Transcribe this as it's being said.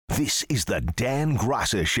This is the Dan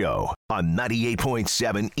Graca Show on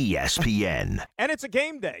 98.7 ESPN. And it's a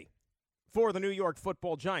game day for the New York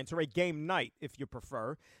Football Giants, or a game night if you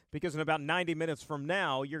prefer, because in about 90 minutes from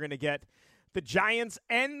now, you're going to get the Giants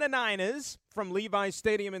and the Niners from Levi's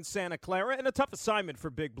Stadium in Santa Clara, and a tough assignment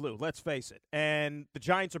for Big Blue, let's face it. And the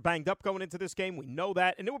Giants are banged up going into this game. We know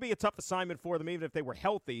that, and it will be a tough assignment for them even if they were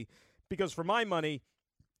healthy, because for my money,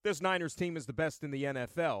 this Niners team is the best in the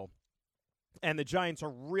NFL. And the Giants are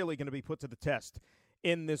really going to be put to the test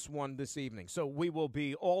in this one this evening. So we will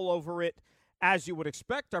be all over it, as you would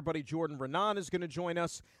expect. Our buddy Jordan Renan is going to join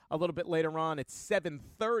us a little bit later on at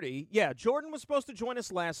 7:30. Yeah, Jordan was supposed to join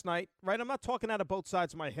us last night, right? I'm not talking out of both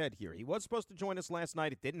sides of my head here. He was supposed to join us last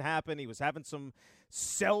night. It didn't happen. He was having some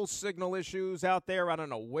cell signal issues out there. I don't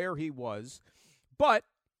know where he was. But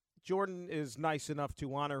Jordan is nice enough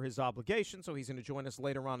to honor his obligation, so he's going to join us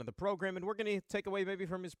later on in the program, and we're going to take away maybe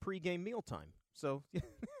from his pregame mealtime. So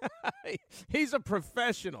he's a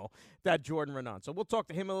professional, that Jordan Renan. So we'll talk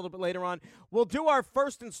to him a little bit later on. We'll do our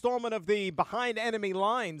first installment of the Behind Enemy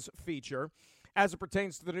Lines feature as it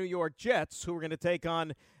pertains to the New York Jets, who are going to take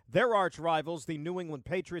on their arch rivals, the New England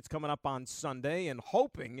Patriots, coming up on Sunday, and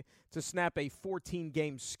hoping to snap a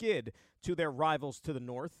 14-game skid to their rivals to the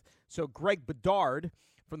north. So Greg Bedard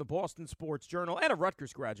from the Boston Sports Journal, and a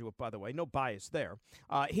Rutgers graduate, by the way, no bias there.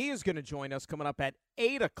 He is going to join us coming up at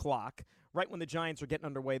 8 o'clock, right when the Giants are getting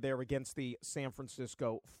underway there against the San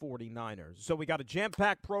Francisco 49ers. So we got a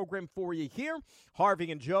jam-packed program for you here. Harvey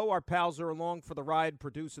and Joe, our pals, are along for the ride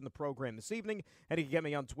producing the program this evening, and you can get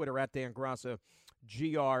me on Twitter at Dan Graca,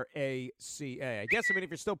 Graca. I guess, if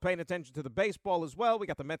you're still paying attention to the baseball as well, we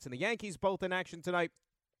got the Mets and the Yankees both in action tonight.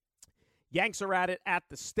 Yanks are at it at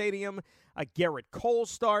the stadium. A Garrett Cole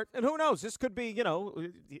start. And who knows? This could be,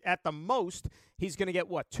 at the most, he's going to get,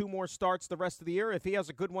 2 more starts the rest of the year. If he has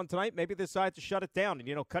a good one tonight, maybe they decide to shut it down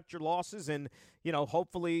and, cut your losses and,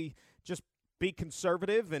 hopefully just be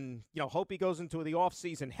conservative and, hope he goes into the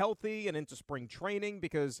offseason healthy and into spring training,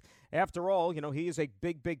 because, after all, he is a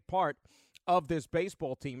big, big part of this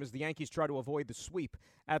baseball team as the Yankees try to avoid the sweep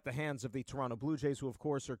at the hands of the Toronto Blue Jays, who, of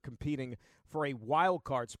course, are competing for a wild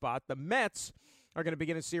card spot. The Mets are going to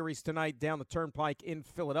begin a series tonight down the Turnpike in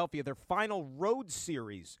Philadelphia, their final road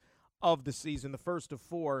series of the season, the first of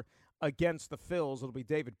 4 against the Phils. It'll be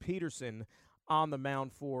David Peterson on the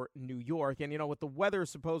mound for New York. And, with the weather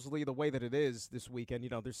supposedly the way that it is this weekend,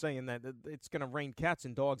 they're saying that it's going to rain cats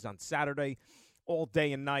and dogs on Saturday all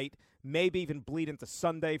day and night, maybe even bleed into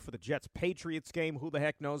Sunday for the Jets-Patriots game. Who the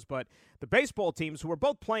heck knows? But the baseball teams, who are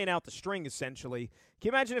both playing out the string, essentially, can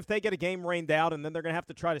you imagine if they get a game rained out and then they're going to have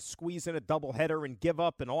to try to squeeze in a doubleheader and give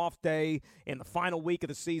up an off day in the final week of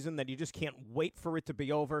the season that you just can't wait for it to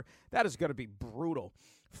be over? That is going to be brutal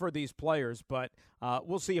for these players. But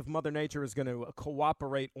we'll see if Mother Nature is going to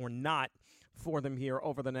cooperate or not for them here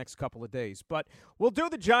over the next couple of days. But we'll do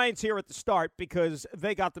the Giants here at the start because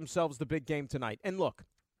they got themselves the big game tonight. And look,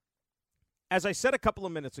 as I said a couple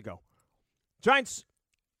of minutes ago, Giants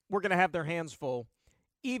were going to have their hands full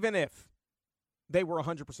even if they were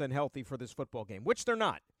 100% healthy for this football game, which they're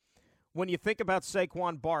not. When you think about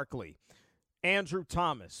Saquon Barkley, Andrew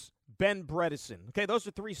Thomas, Ben Bredeson, okay, those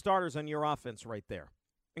are 3 starters on your offense right there,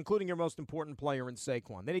 including your most important player in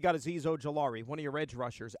Saquon. Then you got Azeez Ojulari, one of your edge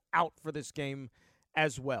rushers, out for this game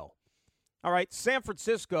as well. All right, San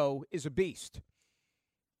Francisco is a beast.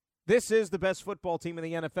 This is the best football team in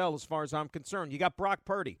the NFL as far as I'm concerned. You got Brock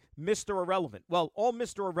Purdy, Mr. Irrelevant. Well, all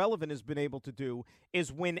Mr. Irrelevant has been able to do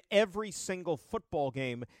is win every single football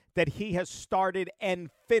game that he has started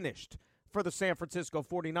and finished for the San Francisco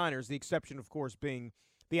 49ers, the exception, of course, being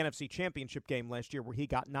the NFC Championship game last year where he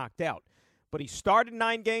got knocked out. But he started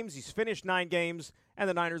 9 games, he's finished 9 games, and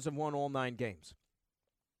the Niners have won all 9 games.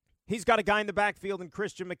 He's got a guy in the backfield in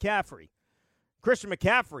Christian McCaffrey. Christian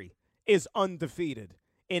McCaffrey is undefeated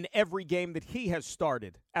in every game that he has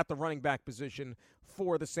started at the running back position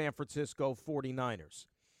for the San Francisco 49ers.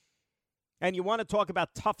 And you want to talk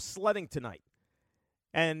about tough sledding tonight.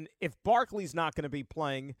 And if Barkley's not going to be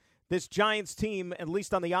playing, this Giants team, at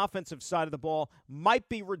least on the offensive side of the ball, might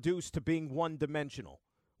be reduced to being one-dimensional.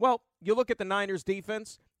 Well, you look at the Niners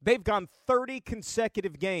defense, they've gone 30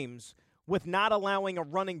 consecutive games with not allowing a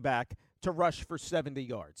running back to rush for 70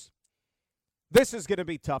 yards. This is going to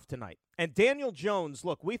be tough tonight. And Daniel Jones,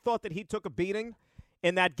 look, we thought that he took a beating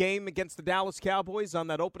in that game against the Dallas Cowboys on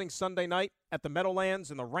that opening Sunday night at the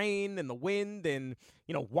Meadowlands, and the rain and the wind, and,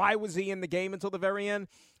 why was he in the game until the very end?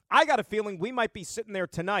 I got a feeling we might be sitting there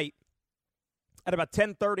tonight at about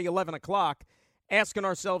 10:30, 11 o'clock, asking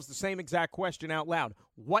ourselves the same exact question out loud.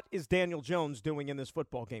 What is Daniel Jones doing in this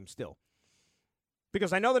football game still?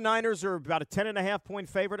 Because I know the Niners are about a 10.5-point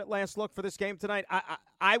favorite at last look for this game tonight.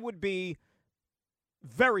 I would be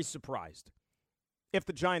very surprised if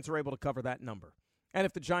the Giants are able to cover that number. And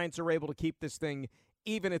if the Giants are able to keep this thing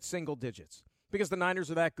even at single digits. Because the Niners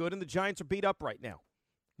are that good and the Giants are beat up right now.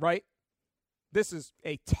 Right? This is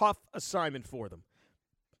a tough assignment for them.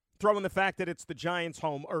 Throw in the fact that it's the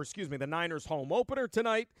the Niners home opener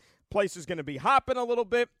tonight. Place is going to be hopping a little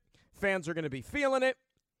bit. Fans are going to be feeling it.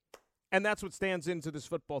 And that's what stands into this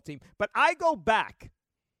football team. But I go back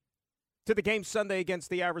to the game Sunday against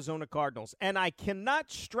the Arizona Cardinals, and I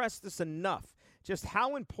cannot stress this enough, just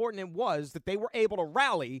how important it was that they were able to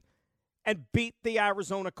rally and beat the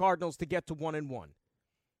Arizona Cardinals to get to 1-1.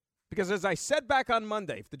 Because as I said back on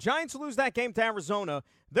Monday, if the Giants lose that game to Arizona,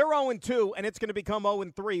 they're 0-2, and it's going to become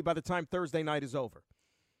 0-3 by the time Thursday night is over.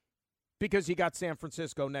 Because you got San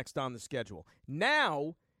Francisco next on the schedule.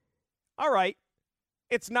 Now, all right,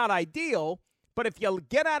 it's not ideal, but if you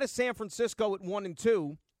get out of San Francisco at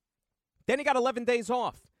 1-2, then you got 11 days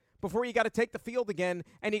off before you got to take the field again,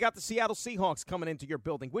 and you got the Seattle Seahawks coming into your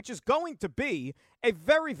building, which is going to be a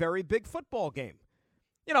very, very big football game.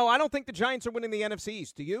 You know, I don't think the Giants are winning the NFC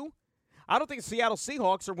East. Do you? I don't think the Seattle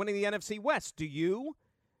Seahawks are winning the NFC West. Do you?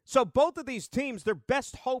 So both of these teams, their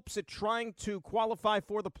best hopes at trying to qualify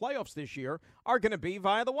for the playoffs this year are going to be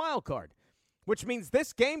via the wild card. Which means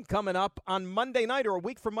this game coming up on Monday night or a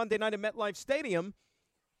week from Monday night at MetLife Stadium,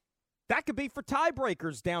 that could be for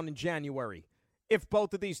tiebreakers down in January if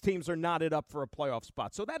both of these teams are knotted up for a playoff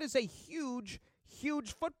spot. So that is a huge,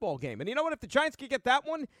 huge football game. And you know what? If the Giants can get that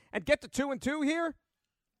one and get to 2-2 here,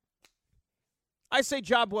 I say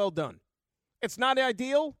job well done. It's not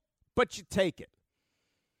ideal, but you take it.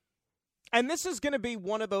 And this is going to be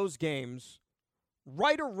one of those games,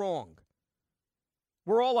 right or wrong,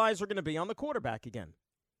 where all eyes are going to be on the quarterback again.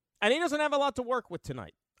 And he doesn't have a lot to work with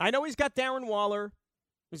tonight. I know he's got Darren Waller.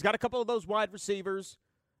 He's got a couple of those wide receivers.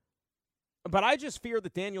 But I just fear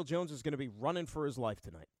that Daniel Jones is going to be running for his life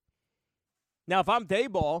tonight. Now, if I'm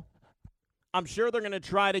Daboll, I'm sure they're going to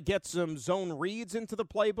try to get some zone reads into the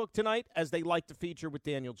playbook tonight, as they like to feature with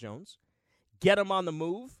Daniel Jones. Get him on the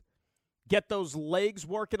move. Get those legs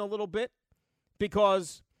working a little bit.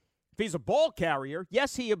 Because if he's a ball carrier,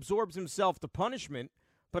 yes, he absorbs himself to punishment,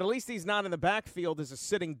 but at least he's not in the backfield as a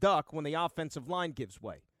sitting duck when the offensive line gives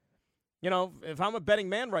way. You know, if I'm a betting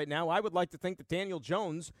man right now, I would like to think that Daniel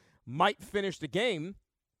Jones might finish the game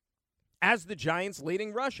as the Giants'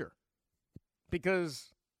 leading rusher.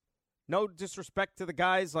 Because no disrespect to the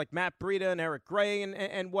guys like Matt Breida and Eric Gray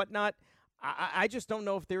and whatnot, I just don't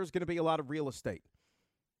know if there's going to be a lot of real estate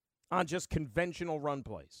on just conventional run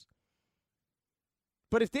plays.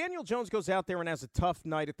 But if Daniel Jones goes out there and has a tough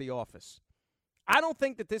night at the office, I don't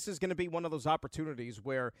think that this is going to be one of those opportunities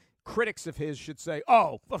where critics of his should say,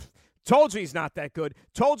 oh, told you he's not that good,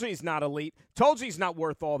 told you he's not elite, told you he's not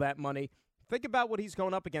worth all that money. Think about what he's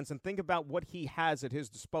going up against and think about what he has at his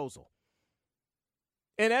disposal.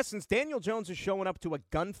 In essence, Daniel Jones is showing up to a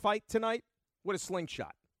gunfight tonight with a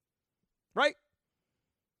slingshot, right?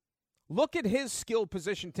 Look at his skill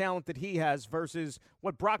position talent that he has versus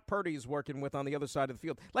what Brock Purdy is working with on the other side of the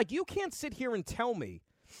field. Like, you can't sit here and tell me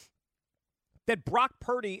that Brock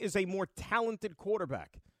Purdy is a more talented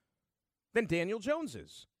quarterback than Daniel Jones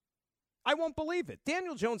is. I won't believe it.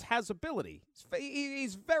 Daniel Jones has ability.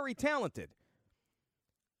 He's very talented.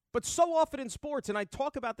 But so often in sports, and I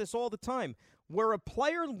talk about this all the time, where a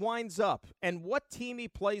player winds up and what team he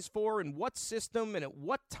plays for and what system and at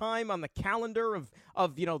what time on the calendar of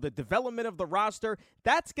the development of the roster,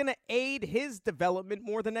 that's going to aid his development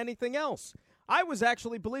more than anything else. I was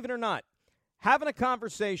actually, believe it or not, having a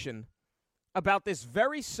conversation about this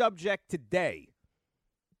very subject today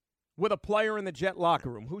with a player in the Jet locker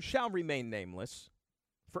room who shall remain nameless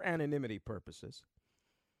for anonymity purposes.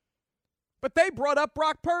 But they brought up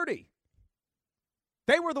Brock Purdy.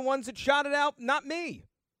 They were the ones that shot it out, not me.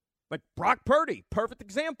 Like Brock Purdy, perfect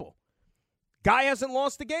example. Guy hasn't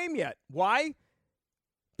lost a game yet. Why?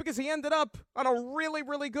 Because he ended up on a really,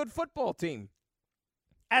 really good football team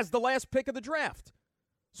as the last pick of the draft.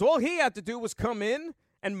 So all he had to do was come in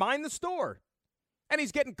and mind the store. And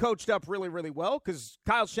he's getting coached up really, really well because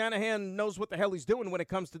Kyle Shanahan knows what the hell he's doing when it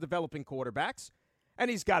comes to developing quarterbacks. And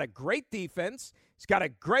he's got a great defense. He's got a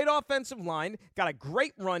great offensive line, got a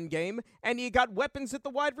great run game, and you got weapons at the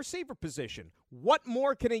wide receiver position. What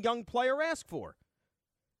more can a young player ask for?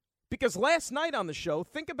 Because last night on the show,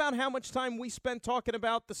 think about how much time we spent talking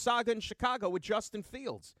about the saga in Chicago with Justin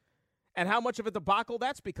Fields and how much of a debacle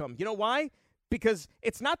that's become. You know why? Because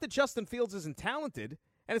it's not that Justin Fields isn't talented,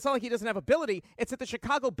 and it's not like he doesn't have ability. It's that the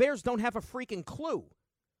Chicago Bears don't have a freaking clue.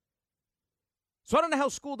 So I don't know how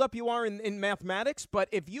schooled up you are in mathematics, but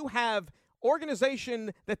if you have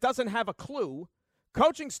organization that doesn't have a clue,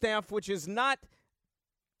 coaching staff which is not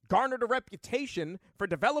garnered a reputation for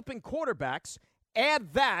developing quarterbacks,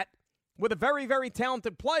 add that with a very, very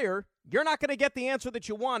talented player, you're not going to get the answer that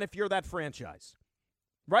you want if you're that franchise.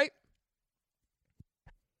 Right?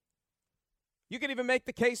 You can even make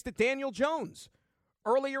the case that Daniel Jones,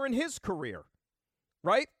 earlier in his career,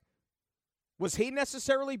 right? Was he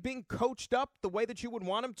necessarily being coached up the way that you would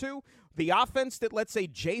want him to? The offense that, let's say,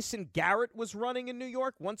 Jason Garrett was running in New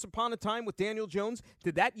York once upon a time with Daniel Jones,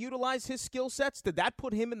 did that utilize his skill sets? Did that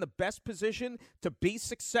put him in the best position to be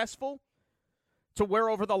successful? To where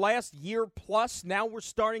over the last year plus, now we're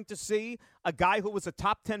starting to see a guy who was a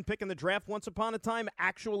top 10 pick in the draft once upon a time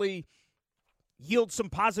actually yield some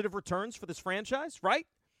positive returns for this franchise, right?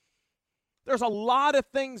 There's a lot of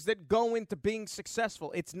things that go into being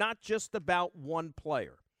successful. It's not just about one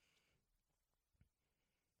player.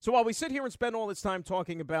 So while we sit here and spend all this time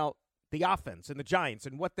talking about the offense and the Giants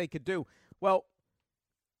and what they could do, well,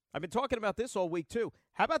 I've been talking about this all week too.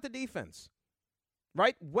 How about the defense?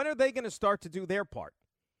 Right? When are they going to start to do their part?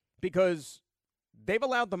 Because they've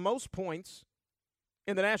allowed the most points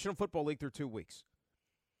in the National Football League through 2 weeks.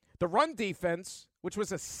 The run defense, which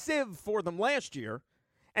was a sieve for them last year,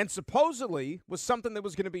 and supposedly was something that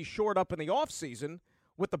was going to be shored up in the offseason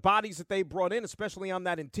with the bodies that they brought in, especially on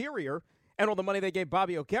that interior, and all the money they gave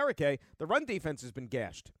Bobby Okereke, the run defense has been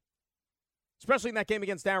gashed, especially in that game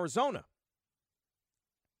against Arizona.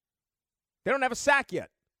 They don't have a sack yet.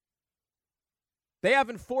 They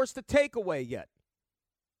haven't forced a takeaway yet.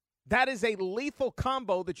 That is a lethal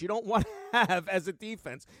combo that you don't want to have as a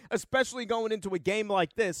defense, especially going into a game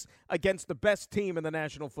like this against the best team in the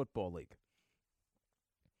National Football League.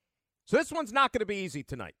 So this one's not going to be easy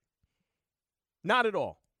tonight. Not at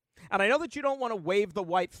all. And I know that you don't want to wave the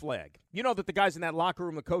white flag. You know that the guys in that locker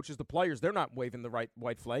room, the coaches, the players, they're not waving the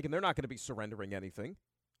white flag, and they're not going to be surrendering anything,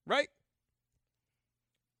 right?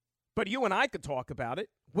 But you and I could talk about it.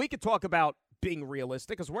 We could talk about being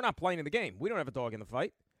realistic because we're not playing in the game. We don't have a dog in the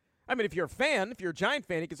fight. I mean, if you're a fan, if you're a Giant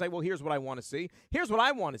fan, you can say, well, here's what I want to see. Here's what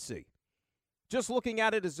I want to see. Just looking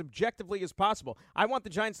at it as objectively as possible. I want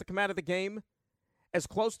the Giants to come out of the game as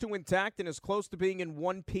close to intact and as close to being in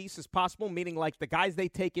one piece as possible, meaning like the guys they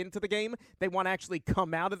take into the game, they want to actually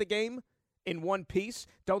come out of the game in one piece,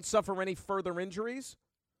 don't suffer any further injuries.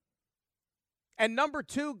 And number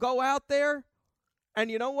two, go out there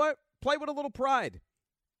and you know what? Play with a little pride.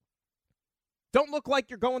 Don't look like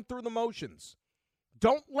you're going through the motions.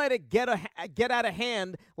 Don't let it get out of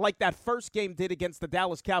hand like that first game did against the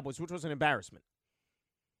Dallas Cowboys, which was an embarrassment.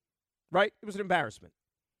 Right? It was an embarrassment.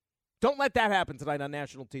 Don't let that happen tonight on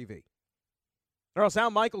national TV. Or else Al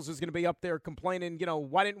Michaels is going to be up there complaining,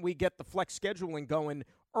 why didn't we get the flex scheduling going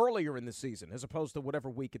earlier in the season as opposed to whatever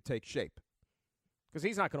week it takes shape? Because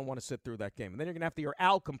he's not going to want to sit through that game. And then you're going to have to hear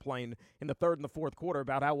Al complain in the third and the fourth quarter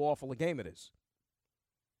about how awful a game it is.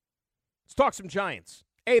 Let's talk some Giants.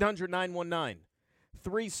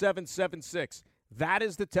 800-919-3776. That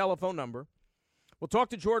is the telephone number. We'll talk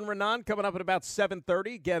to Jordan Renan coming up at about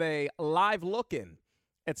 7:30. Get a live look-in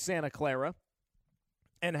at Santa Clara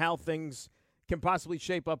and how things can possibly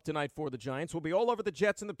shape up tonight for the Giants. We'll be all over the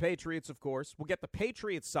Jets and the Patriots, of course. We'll get the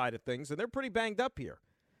Patriots side of things, and they're pretty banged up here.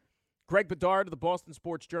 Greg Bedard of the Boston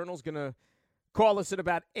Sports Journal is going to call us at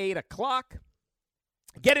about 8 o'clock.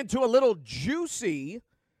 Get into a little juicy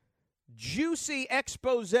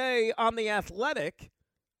expose on the Athletic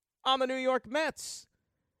on the New York Mets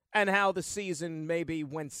and how the season maybe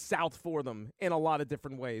went south for them in a lot of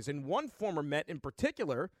different ways. And one former Met in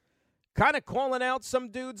particular kind of calling out some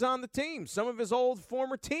dudes on the team, some of his old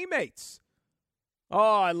former teammates.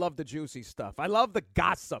 Oh, I love the juicy stuff. I love the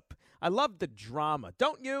gossip. I love the drama.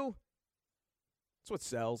 Don't you? That's what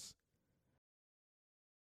sells.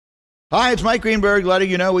 Hi, it's Mike Greenberg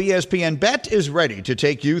letting you know ESPN Bet is ready to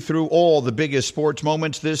take you through all the biggest sports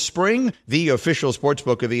moments this spring. The official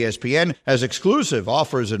sportsbook of ESPN has exclusive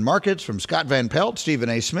offers and markets from Scott Van Pelt, Stephen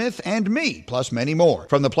A. Smith, and me, plus many more.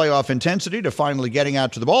 From the playoff intensity to finally getting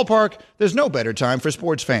out to the ballpark, there's no better time for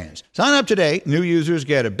sports fans. Sign up today. New users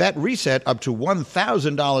get a bet reset up to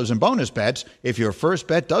 $1,000 in bonus bets if your first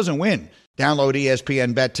bet doesn't win. Download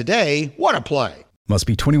ESPN Bet today. What a play. Must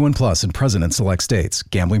be 21 plus and present in select states.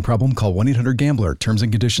 Gambling problem? Call 1-800-GAMBLER. Terms and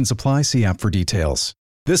conditions apply. See app for details.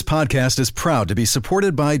 This podcast is proud to be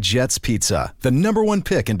supported by Jets Pizza, the #1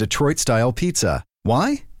 pick in Detroit-style pizza.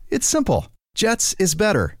 Why? It's simple. Jets is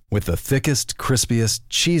better. With the thickest, crispiest,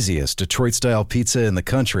 cheesiest Detroit-style pizza in the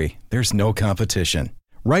country, there's no competition.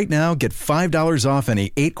 Right now, get $5 off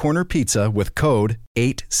any 8-corner pizza with code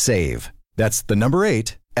 8SAVE. That's the number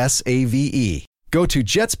 8, SAVE. Go to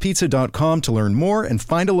jetspizza.com to learn more and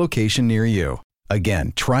find a location near you.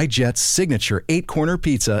 Again, try Jet's signature 8-corner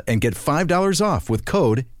pizza and get $5 off with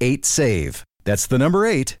code 8SAVE. That's the number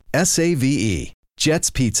 8, S-A-V-E. Jet's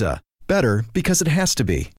Pizza. Better because it has to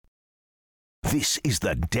be. This is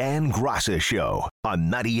the Dan Graca Show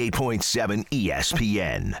on 98.7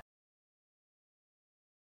 ESPN.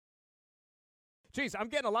 Geez, I'm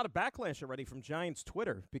getting a lot of backlash already from Giants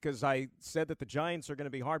Twitter because I said that the Giants are going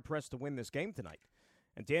to be hard-pressed to win this game tonight.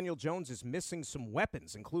 And Daniel Jones is missing some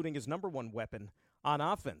weapons, including his number one weapon on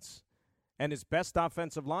offense and his best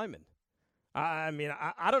offensive lineman. I mean,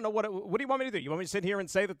 I don't know what do you want me to do? You want me to sit here and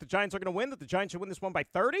say that the Giants are going to win, that the Giants should win this one by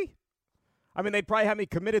 30? I mean, they'd probably have me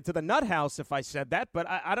committed to the nut house if I said that, but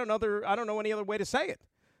I don't know any other way to say it.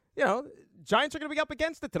 You know, Giants are going to be up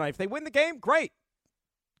against it tonight. If they win the game, great.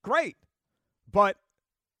 But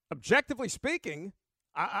objectively speaking,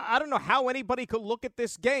 I don't know how anybody could look at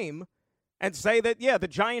this game and say that, yeah, the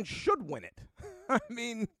Giants should win it. I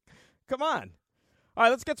mean, come on. All right,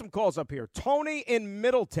 let's get some calls up here. Tony in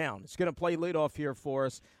Middletown is going to play leadoff here for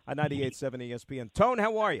us on 98.7 ESPN. Tone,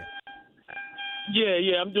 how are you?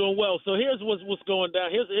 Yeah, I'm doing well. So here's what's going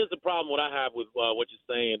down. Here's the problem. What I have with what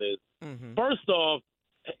you're saying is, first off,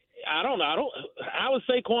 I don't know. How is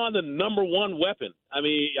Saquon the number one weapon? I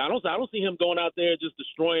mean, I don't see him going out there just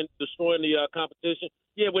destroying the competition.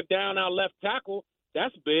 Yeah, we're down our left tackle.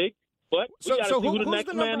 That's big. But we got to see who the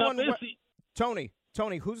next man up is.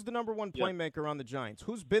 Tony, who's the number one playmaker on the Giants?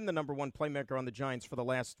 Who's been the number one playmaker on the Giants for the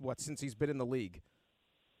last, since he's been in the league?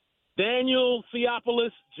 Daniel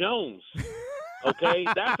Theophilus Jones. Okay?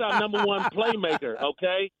 That's our number one playmaker,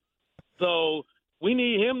 okay? So we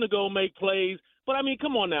need him to go make plays. But, I mean,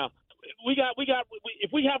 come on now.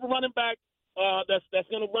 If we have a running back that's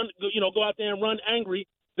going to run, go out there and run angry,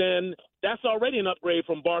 then that's already an upgrade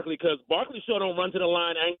from Barkley because Barkley sure don't run to the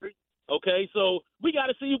line angry. Okay, so we got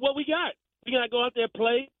to see what we got. We got to go out there,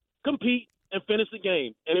 play, compete, and finish the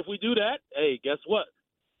game. And if we do that, hey, guess what?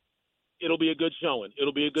 It'll be a good showing.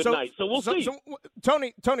 It'll be a good night. So we'll see. So,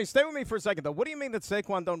 Tony, stay with me for a second though. What do you mean that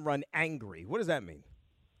Saquon don't run angry? What does that mean?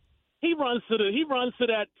 He runs to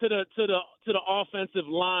the offensive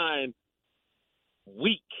line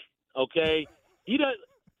weak. Okay, he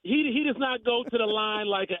does not go to the line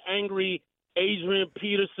like an angry Adrian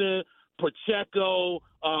Peterson, Pacheco.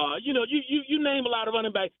 You name a lot of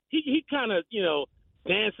running backs. He kind of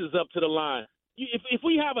dances up to the line. If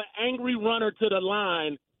we have an angry runner to the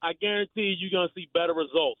line, I guarantee you're gonna see better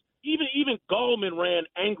results. Even Goldman ran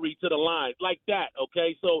angry to the line like that.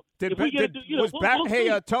 Okay, so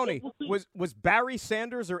Tony, was Barry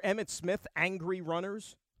Sanders or Emmitt Smith angry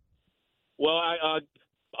runners? Well,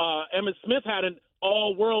 Emmitt Smith had an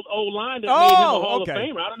all-world O-line that made him a Hall of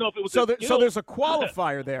Famer. I don't know if it was so there's a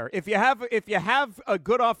qualifier there. If you have a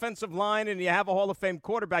good offensive line and you have a Hall of Fame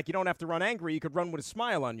quarterback, you don't have to run angry. You could run with a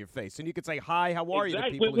smile on your face, and you could say, "Hi, how are you?"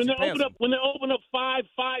 To people when they open up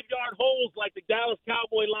five-yard holes like the Dallas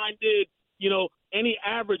Cowboy line did, any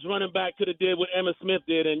average running back could have did what Emmitt Smith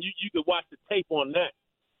did, and you could watch the tape on that.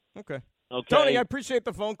 Okay. Tony, I appreciate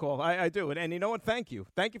the phone call. I do. And you know what? Thank you.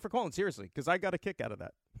 Thank you for calling, seriously, because I got a kick out of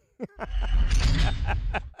that.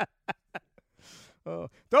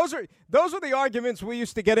 Those are the arguments we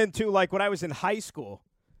used to get into, like when I was in high school.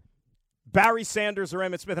 Barry Sanders or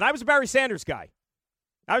Emmitt Smith. And I was a Barry Sanders guy.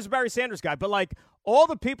 But, like, all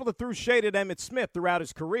the people that threw shade at Emmitt Smith throughout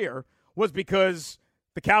his career was because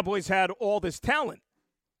the Cowboys had all this talent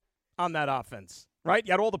on that offense. Right?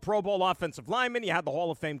 You had all the Pro Bowl offensive linemen. You had the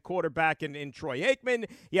Hall of Fame quarterback in Troy Aikman.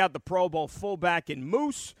 You had the Pro Bowl fullback in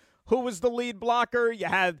Moose, who was the lead blocker. You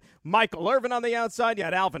had Michael Irvin on the outside. You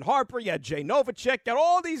had Alvin Harper. You had Jay Novacek. You had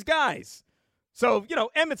all these guys. So,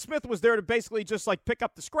 Emmitt Smith was there to basically just, like, pick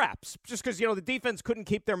up the scraps. Just because, the defense couldn't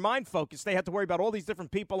keep their mind focused. They had to worry about all these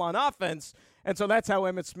different people on offense. And so that's how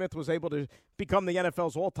Emmitt Smith was able to become the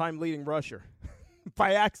NFL's all-time leading rusher.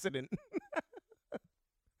 By accident.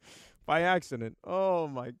 By accident. Oh,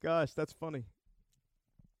 my gosh. That's funny.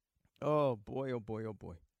 Oh, boy, oh, boy, oh,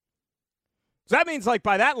 boy. So that means, like,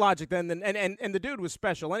 by that logic, then, and the dude was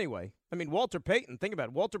special anyway. I mean, Walter Payton, think about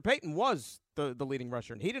it. Walter Payton was the leading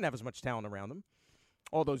rusher, and he didn't have as much talent around him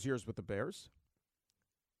all those years with the Bears.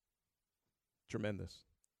 Tremendous.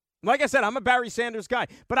 Like I said, I'm a Barry Sanders guy,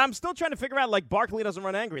 but I'm still trying to figure out, like, Barkley doesn't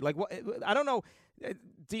run angry. Like, I don't know.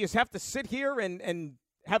 Do you have to sit here and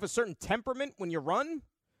have a certain temperament when you run?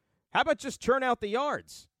 How about just churn out the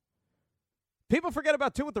yards? People forget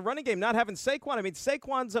about, too, with the running game, not having Saquon. I mean,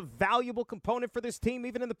 Saquon's a valuable component for this team,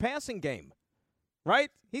 even in the passing game, right?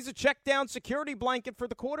 He's a check-down security blanket for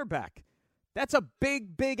the quarterback. That's a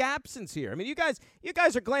big, big absence here. I mean, you guys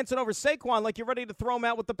are glancing over Saquon like you're ready to throw him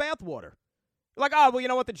out with the bathwater. Like, oh, well, you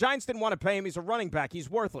know what? The Giants didn't want to pay him. He's a running back. He's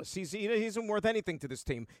worthless. He isn't worth anything to this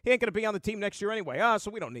team. He ain't going to be on the team next year anyway. So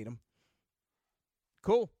we don't need him.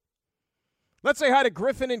 Cool. Let's say hi to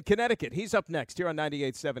Griffin in Connecticut. He's up next here on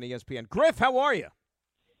 98.7 ESPN. Griff, how are you?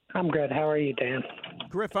 I'm good. How are you, Dan?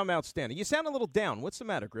 Griff, I'm outstanding. You sound a little down. What's the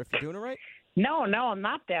matter, Griff? You doing all right? No, I'm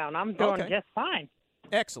not down. I'm doing just fine.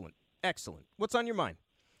 Excellent. What's on your mind?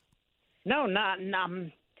 No, not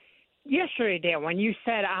yesterday, Dan, when you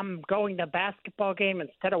said I'm going to a basketball game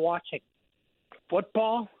instead of watching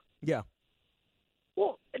football. Yeah.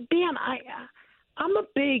 Well, Dan, I'm a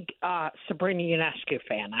big Sabrina Ionescu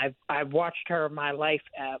fan. I've watched her my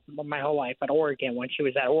whole life at Oregon. When she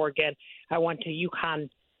was at Oregon, I went to UConn,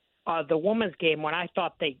 the women's game when I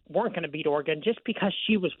thought they weren't going to beat Oregon just because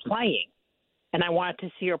she was playing, and I wanted to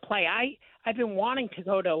see her play. I've been wanting to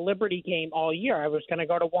go to a Liberty game all year. I was going to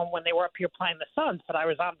go to one when they were up here playing the Suns, but I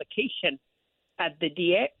was on vacation at the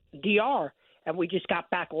DR, and we just got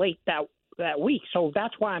back late that week. So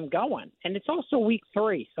that's why I'm going. And it's also week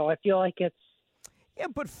 3, so I feel like it's yeah.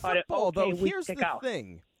 But football, though, here's the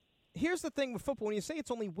thing. Here's the thing with football. When you say it's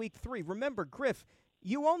only week 3, remember, Griff,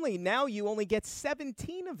 you only get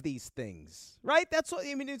 17 of these things, right? That's what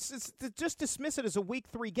I mean. It's just dismiss it as a week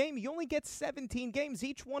 3 game. You only get 17 games.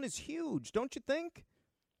 Each one is huge, don't you think?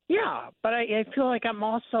 Yeah, but I feel like I'm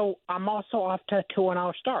also off to a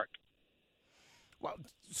 2-0 start. Well,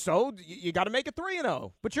 so you got to make it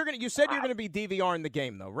 3-0. But you said you're gonna be DVR in the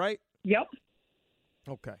game, though, right? Yep.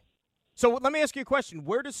 Okay. So let me ask you a question.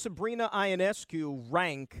 Where does Sabrina Ionescu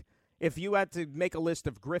rank? If you had to make a list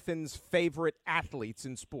of Griffin's favorite athletes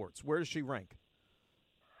in sports, where does she rank?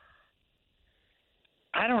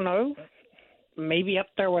 I don't know. Maybe up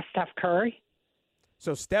there with Steph Curry.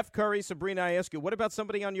 So Steph Curry, Sabrina Ionescu. What about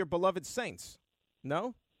somebody on your beloved Saints?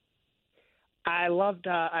 No? I love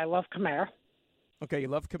Kamara. Okay, you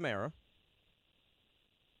love Kamara.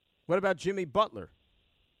 What about Jimmy Butler?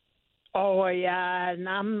 Oh, yeah, and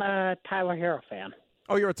I'm a Tyler Hero fan.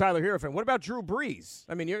 Oh, you're a Tyler Hero fan. What about Drew Brees?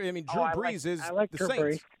 Drew Brees is the Drew Saints.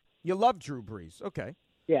 Brees. You love Drew Brees. Okay.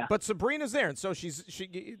 Yeah. But Sabrina's there, and so she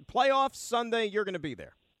playoffs Sunday, you're going to be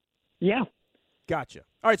there. Yeah. Gotcha.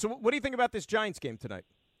 All right, so what do you think about this Giants game tonight?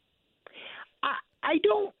 I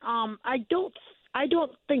don't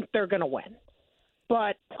think they're going to win.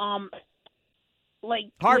 But Harvey,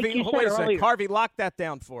 like wait a earlier, second. Harvey, lock that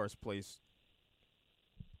down for us, please.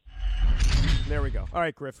 There we go. All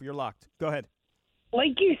right, Griff, you're locked. Go ahead.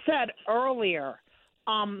 Like you said earlier,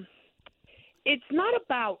 it's not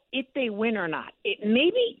about if they win or not. It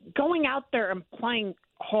maybe going out there and playing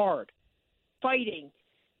hard, fighting,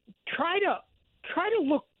 try to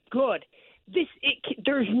look good.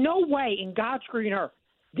 There's no way in God's green earth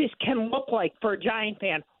this can look like for a Giant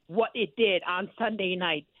fan what it did on Sunday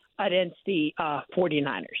night against the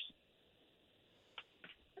 49ers.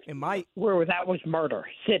 It might. Where that was Murder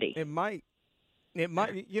City. It might.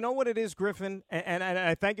 You know what it is, Griffin? And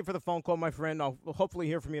I thank you for the phone call, my friend. I'll hopefully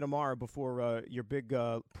hear from you tomorrow before your big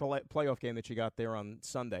playoff game that you got there on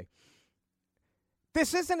Sunday.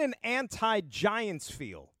 This isn't an anti-Giants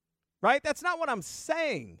feel, right? That's not what I'm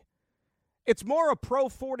saying. It's more a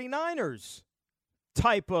pro-49ers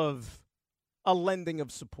type of a lending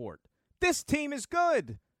of support. This team is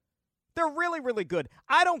good. They're really, really good.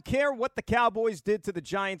 I don't care what the Cowboys did to the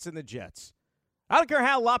Giants and the Jets. I don't care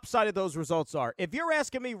how lopsided those results are. If you're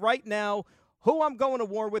asking me right now who I'm going to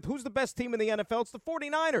war with, who's the best team in the NFL, it's the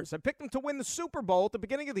 49ers. I picked them to win the Super Bowl at the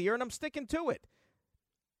beginning of the year, and I'm sticking to it.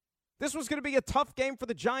 This was going to be a tough game for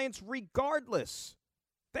the Giants regardless.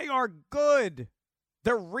 They are good.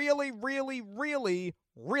 They're really, really, really,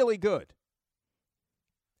 really good.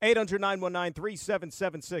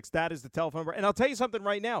 800-919-3776. That is the telephone number. And I'll tell you something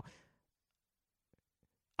right now.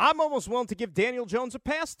 I'm almost willing to give Daniel Jones a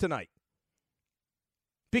pass tonight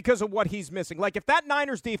because of what he's missing. Like, if that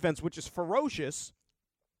Niners defense, which is ferocious,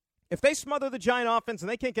 if they smother the Giant offense and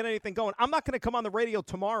they can't get anything going, I'm not going to come on the radio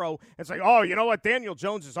tomorrow and say, oh, you know what, Daniel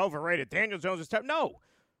Jones is overrated. Daniel Jones is terrible. No.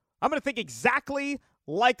 I'm going to think exactly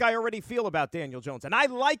like I already feel about Daniel Jones. And I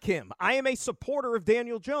like him. I am a supporter of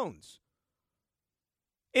Daniel Jones.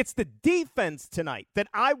 It's the defense tonight that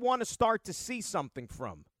I want to start to see something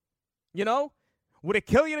from. You know? Would it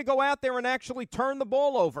kill you to go out there and actually turn the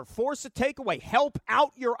ball over, force a takeaway, help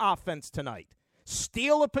out your offense tonight?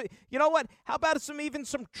 Steal you know what? How about some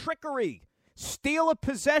trickery? Steal a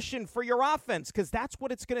possession for your offense, because that's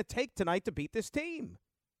what it's going to take tonight to beat this team.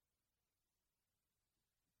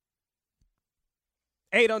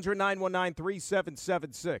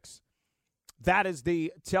 800-919-3776. That is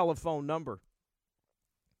the telephone number.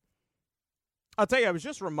 I'll tell you, I was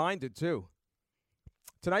just reminded, too.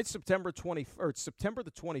 Tonight's September the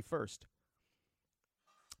 21st.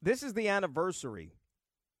 This is the anniversary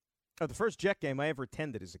of the first Jet game I ever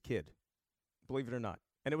attended as a kid, believe it or not.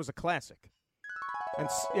 And it was a classic. And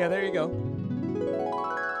yeah, there you go.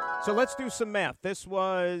 So let's do some math. This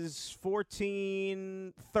was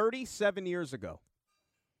 37 years ago.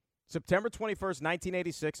 September 21st,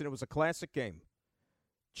 1986, and it was a classic game.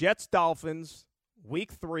 Jets-Dolphins,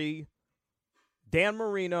 Week 3, Dan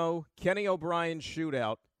Marino, Kenny O'Brien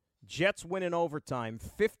shootout. Jets win in overtime,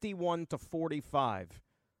 51-45.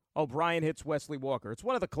 O'Brien hits Wesley Walker. It's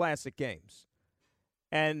one of the classic games.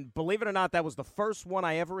 And believe it or not, that was the first one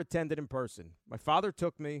I ever attended in person. My father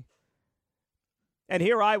took me. And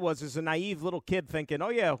here I was as a naive little kid thinking, oh,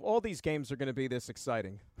 yeah, all these games are going to be this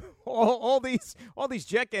exciting. all these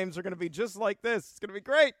Jet games are going to be just like this. It's going to be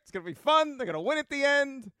great. It's going to be fun. They're going to win at the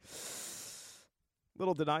end.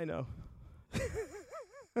 Little did I know.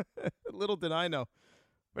 Little did I know.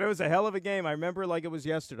 But it was a hell of a game. I remember it like it was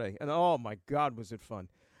yesterday. And, oh, my God, was it fun.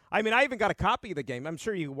 I mean, I even got a copy of the game. I'm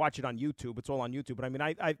sure you can watch it on YouTube. It's all on YouTube. But, I mean,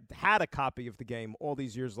 I had a copy of the game all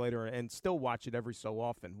these years later and still watch it every so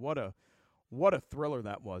often. What a thriller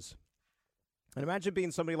that was. And imagine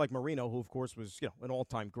being somebody like Marino, who, of course, was an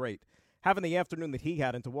all-time great, having the afternoon that he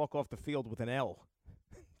had and to walk off the field with an L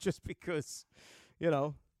just because,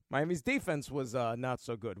 Miami's defense was not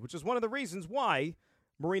so good, which is one of the reasons why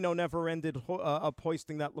Marino never ended up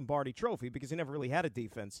hoisting that Lombardi trophy, because he never really had a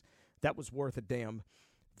defense that was worth a damn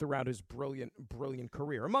throughout his brilliant, brilliant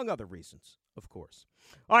career, among other reasons, of course.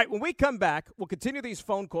 All right, when we come back, we'll continue these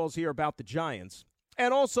phone calls here about the Giants.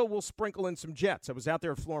 And also, we'll sprinkle in some Jets. I was out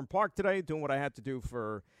there at Florham Park today doing what I had to do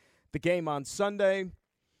for the game on Sunday.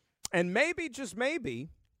 And maybe, just maybe,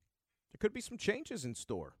 there could be some changes in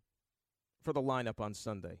store for the lineup on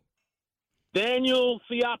Sunday. Daniel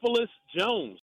Theophilus Jones.